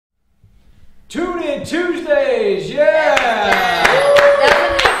Booted TwosDaze, yeah! That was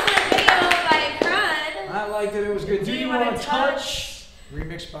an excellent video by Crud. I liked it, it was good. Do you want to touch?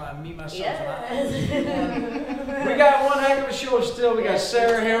 Remixed by me, myself, yes. and I. We got one heck of a show still. We got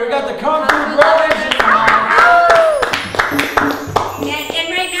Sarah here. We got the Kung Fu Brothers in the house. And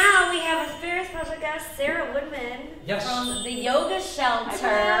right now we have a very special guest, Sarah Woodman, yes. from the Yoga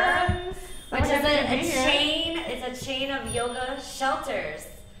Shelter, which is a chain. It's a chain of yoga shelters.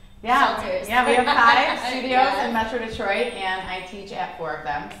 Yeah, Shelters. yeah, we have 5 studios in Metro Detroit, and I teach at 4 of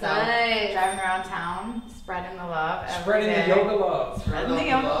them. So nice. Driving around town, spreading the love. Spreading the yoga love. Spreading the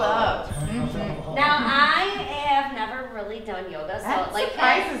yoga love. Now I have never really done yoga, so that like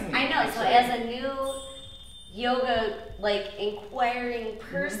surprises me. I know. So as a new yoga inquiring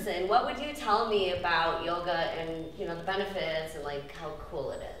person, what would you tell me about yoga and the benefits and how cool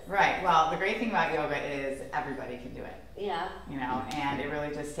it is? Right. Well, the great thing about yoga is everybody can do it. Yeah. And it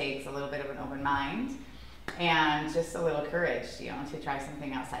really just takes a little bit of an open mind and just a little courage, to try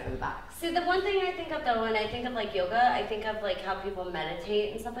something outside of the box. See, the one thing I think of though, when I think of yoga, I think of how people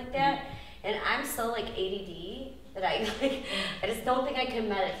meditate and stuff like that. Mm-hmm. And I'm so ADD that I just don't think I can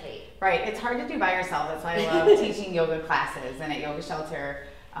meditate. Right. It's hard to do by yourself. That's why I love teaching yoga classes. And at Yoga Shelter,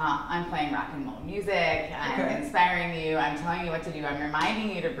 I'm playing rock and roll music. I'm inspiring you. I'm telling you what to do. I'm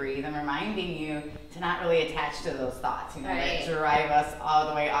reminding you to breathe. I'm reminding you to not really attach to those thoughts, that drive us all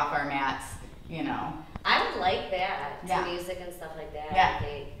the way off our mats, I would like that, to music and stuff like that, yeah. I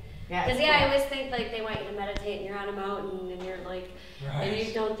think. Yeah, because I always think they want you to meditate and you're on a mountain and you're and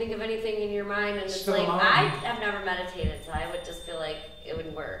you don't think of anything in your mind, and it's I have never meditated, so I would just feel like it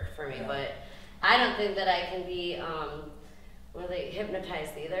would work for me, but I don't think that I can be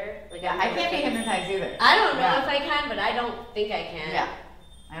hypnotized either. I can't be hypnotized either. I don't know if I can, but I don't think I can. Yeah.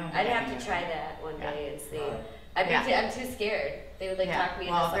 I'd have to try that one day and see. I'm too scared. They would talk me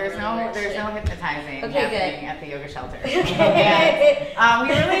into something. There's no hypnotizing happening at the Yoga Shelter. And,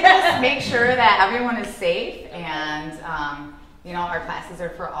 we really just make sure that everyone is safe, and our classes are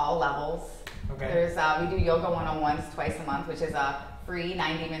for all levels. There's we do yoga 101s twice a month, which is a free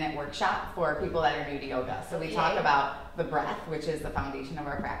 90-minute workshop for people that are new to yoga. So we talk about the breath, which is the foundation of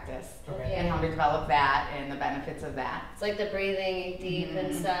our practice, and how to develop that and the benefits of that. It's like the breathing deep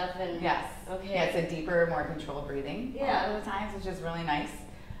and stuff. And yes. Yeah, it's a deeper, more controlled breathing a lot of the times, which is really nice.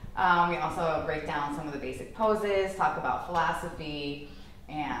 We also break down some of the basic poses, talk about philosophy,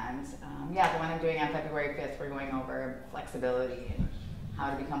 and the one I'm doing on February 5th, we're going over flexibility and how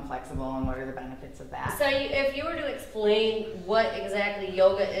to become flexible and what are the benefits of that. So if you were to explain what exactly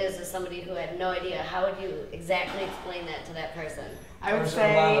yoga is to somebody who had no idea, how would you exactly explain that to that person? I would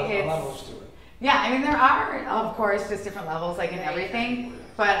say it's levels to it. Yeah, there are, of course, just different levels in everything,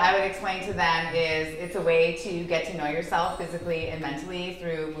 but I would explain to them it's a way to get to know yourself physically and mentally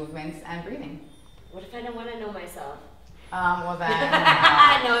through movements and breathing. What if I don't want to know myself? Well then,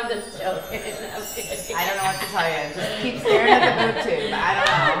 no, I'm just joking. I don't know what to tell you. Just keep staring at the boob tube. I don't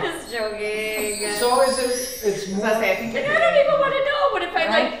know. I'm just joking. So it's more. I don't even want to know. What if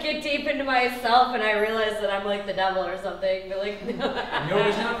I get deep into myself and I realize that I'm the devil or something? But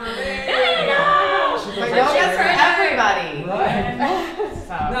yoga's not for me. But yoga's for everybody. Right.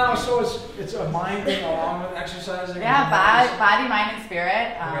 So it's a mind thing along with exercising. Yeah, body, mind, and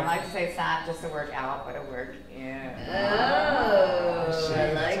spirit. I like to say it's not just a workout, but a work in. Oh,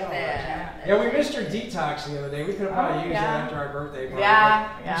 I like that. Yeah, we missed your detox the other day. We could have probably used it after our birthday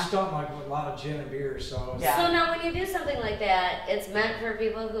party. We stunk with a lot of gin and beer, so. So now when you do something like that, it's meant for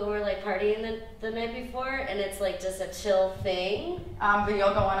people who were partying the night before, and it's just a chill thing. The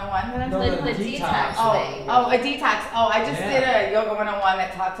Yoga 101 the detox thing. Oh, a detox. Oh, I just did a Yoga 101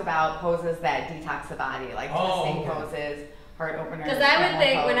 that talked about poses that detox the body, twisting poses. Because I would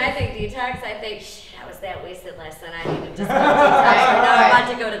think, when I think detox, I think, shit, I was that wasted last night. I need to just go detox. Now I'm about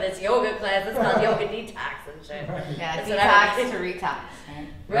to go to this yoga class. It's called yoga detox and shit. Yeah, detox to retox.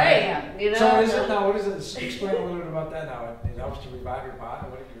 Right. So what is it now? What is it? Explain a little bit about that now. It helps to revive your body.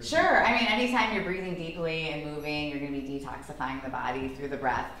 Sure. Anytime you're breathing deeply and moving, you're going to be detoxifying the body through the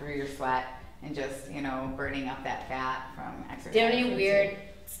breath, through your sweat, and just, burning up that fat from exercise. Do you have any weird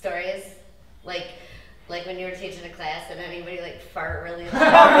stories? Like when you were teaching a class and anybody fart really loud?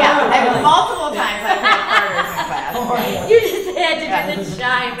 Oh yeah, multiple times I've had farters in class. You just had to do the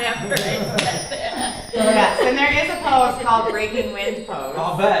chime after I said that. Yes, and there is a pose called breaking wind pose.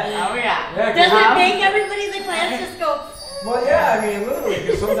 I'll bet. Oh yeah. Does it make everybody in the class just go? Well, yeah, literally,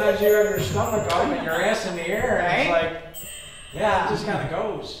 because sometimes you have your stomach up and your ass in the air, and it's it just kind of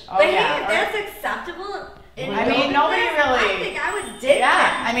goes. Oh, but hey, if that's acceptable. Nobody really. I think I would dig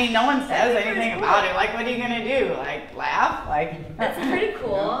that. No one says anything about it. What are you gonna do? Laugh? That's pretty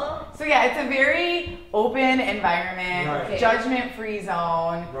cool. So So yeah, it's a very open environment, Right. judgment-free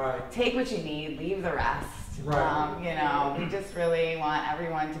zone. Right. Take what you need, leave the rest. Right. You know, we just really want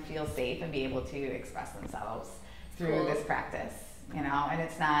everyone to feel safe and be able to express themselves through this practice. You know, and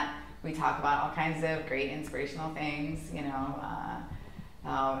it's not. We talk about all kinds of great inspirational things. You know,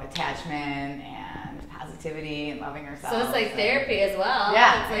 attachment and positivity and loving ourselves. So it's like therapy as well.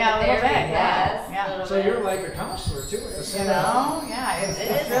 Yeah, it's like yeah, a little bit. class, Yeah. So you're like a counselor too. You know, yeah,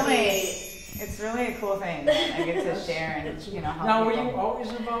 it's really a cool thing. I get to share and help. Now, were people. you always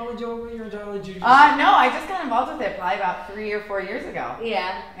involved with yoga your entire life? No, I just got involved with it probably about 3 or 4 years ago.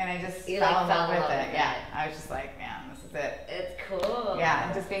 Yeah. And I just You, fell like, in love with it. Yeah, I was just like, man, this is it. It's cool. Yeah,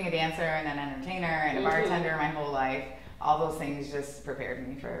 and just being a dancer and an entertainer and a bartender my whole life, all those things just prepared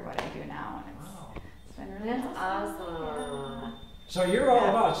me for what I do now, and it's been really awesome. Yeah. So you're all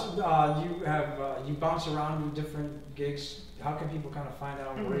about, you bounce around to different gigs. How can people kind of find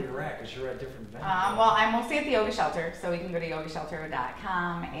out where you're at? Because you're at different venues. Well, I'm mostly at the yoga shelter, so we can go to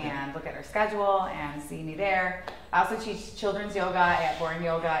yogashelter.com and look at our schedule and see me there. I also teach children's yoga at Born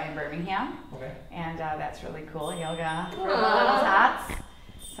Yoga in Birmingham. Okay. And that's really cool, yoga for the little tots.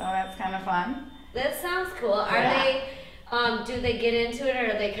 So that's kind of fun. That sounds cool. Are they, do they get into it,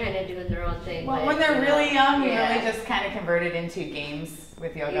 or are they kind of doing their own thing? Well, when they're really young, we really just kind of convert it into games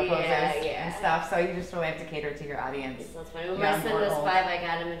with yoga poses and stuff. So you just really have to cater to your audience. That's funny. When my son was 5, I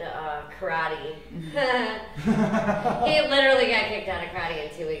got him into karate. He literally got kicked out of karate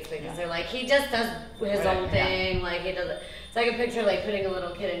in 2 weeks because they're like, he just does his own thing. Like he does. It's like a picture like putting a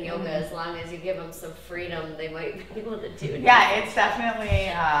little kid in yoga. As long as you give them some freedom, they might be able to do it. Yeah, it's definitely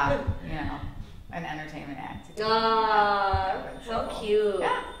an entertainment act. Oh, so cute.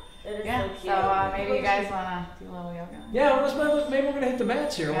 Yeah. That is Yeah. so cute. So maybe you guys want to do a little yoga? Yeah, well, maybe we're gonna hit the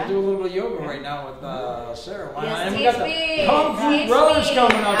mats here. Yeah. We'll do a little bit of yoga right now with Sarah. Yes, and we teach got the me. Kung Fu Teach Brothers me.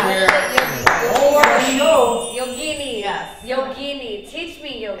 coming up here. Oh, our show. Yogini. Yes. Yogini. Teach me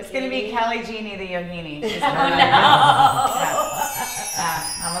Yogini. It's going to be Kelley Jean the Yogini. She's Oh, her no. name.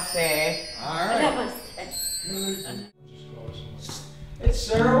 Namaste. All right. Namaste. It's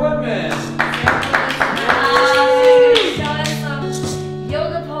Sarah Woodman. Show us some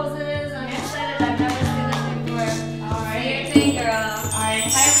yoga poses. I'm excited. I've never seen this before. All right. See your thing, girl. All right.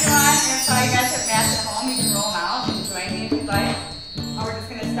 Hi, everyone. Here's how you guys have mats at home. You can roll them out and join me if you'd like. We're just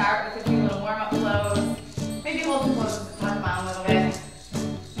going to start with a few little warm-up flows. Maybe multiple flows to talk about a little bit.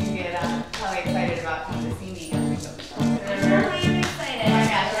 You can get probably excited about coming to see me as we go. I'm excited. Oh my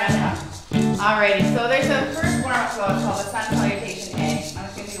gosh, alrighty, so there's a first warm-up flow called the Sun Salutation A. I'm just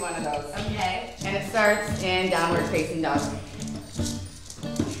going to do one of those. Okay. And it starts in downward facing dog.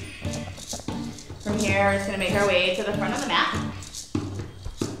 From here, we're just going to make our way to the front of the mat.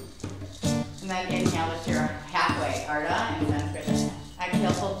 And then inhale, lift your halfway, Ardha, and then Krishna.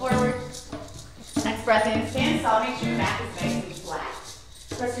 Exhale, pull forward. Next breath in, stand solid. Make sure your mat is nice and flat.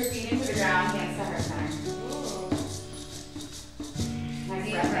 Press your feet into the ground, hands to heart center. Nice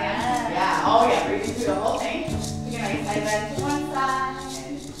breath in. Yeah, oh yeah, breathing through the whole thing. Take a nice side bend to one side.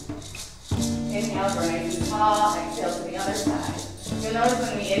 Inhale, grow nice and tall. Exhale to the other side. You'll notice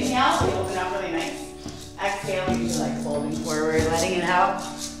when we inhale, we open up really nice. Exhale, we do like folding forward, letting it out.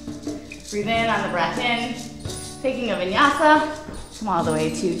 Breathe in on the breath in. Taking a vinyasa. Come all the way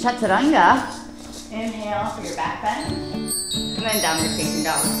to chaturanga. Inhale for your back bend. And then downward facing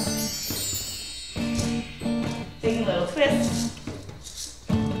dog. Taking a little twist.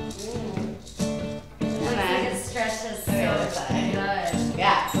 And then it stretches so good.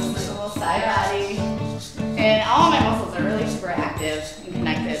 Yeah, so it's like a little side body. And all of my muscles are really super active and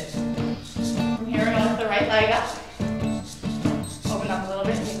connected. From here, we're going to lift the right leg up. Open up a little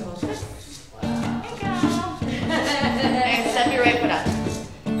bit, take a little twist. Wow. And step your right foot up.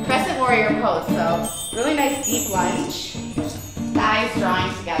 Crescent warrior pose, so really nice deep lunge. Thighs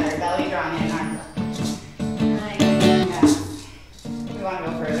drawing together, belly drawn in, arms up. Nice. Yeah. We want to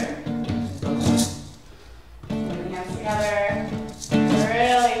go further. Put your hands together.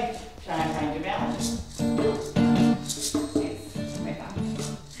 Really try and find your balance. Nice. Right down.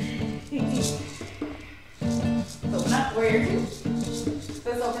 Open up, warrior 2.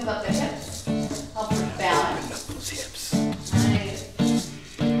 This opens up the hips. Helps with balance. Those hips. Nice.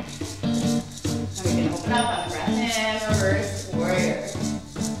 And we can open up on the breath in, reverse, warrior. It's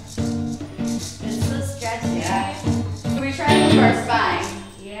so stretchy. Yeah. So we try to move our spine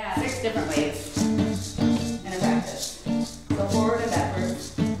Yeah. 6 different ways in a practice. So forward and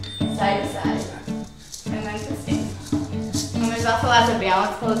backwards, side to side, and then twisting. And there's also lots of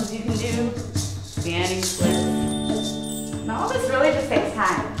balance poses you can do. Standing splits. And all this really just takes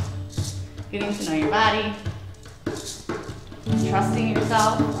time. Getting to know your body, trusting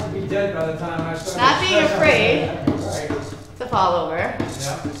yourself. I'd be dead by the time I started. Not being afraid Right. to fall over.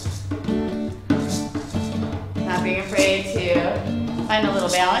 Yeah. Not being afraid to find a little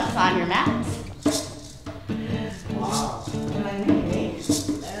balance on your mat. Wow. I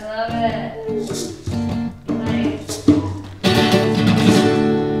love it. Nice.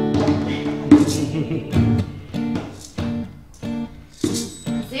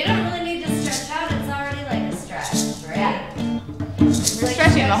 So you don't really need to stretch out. It's already like a stretch, right? Yeah. We're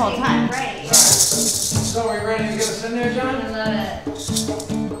stretching the whole time. Right. Right. So are you ready to get us in there, John? I love it.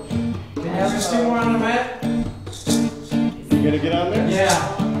 Can you have us 2 more on the mat? You gonna get on there?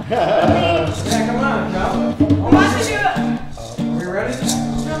 Yeah. Yeah, come on, Cal. Who wants to do it? Are we ready?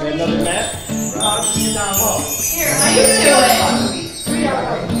 Another mat? I'll just get down low. Here, how you do it?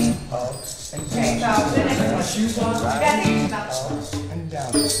 Okay, so the next one. Shoes on? You gotta take your shoes off. And down.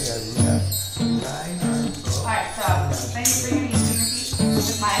 Alright, so then you bring your knees to your feet.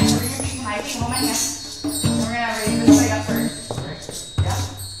 Just bring your feet behind me, hold my hand. And we're gonna raise this leg up first. Yep.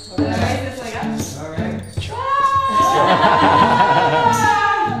 We're gonna raise this leg up. Okay. Ah!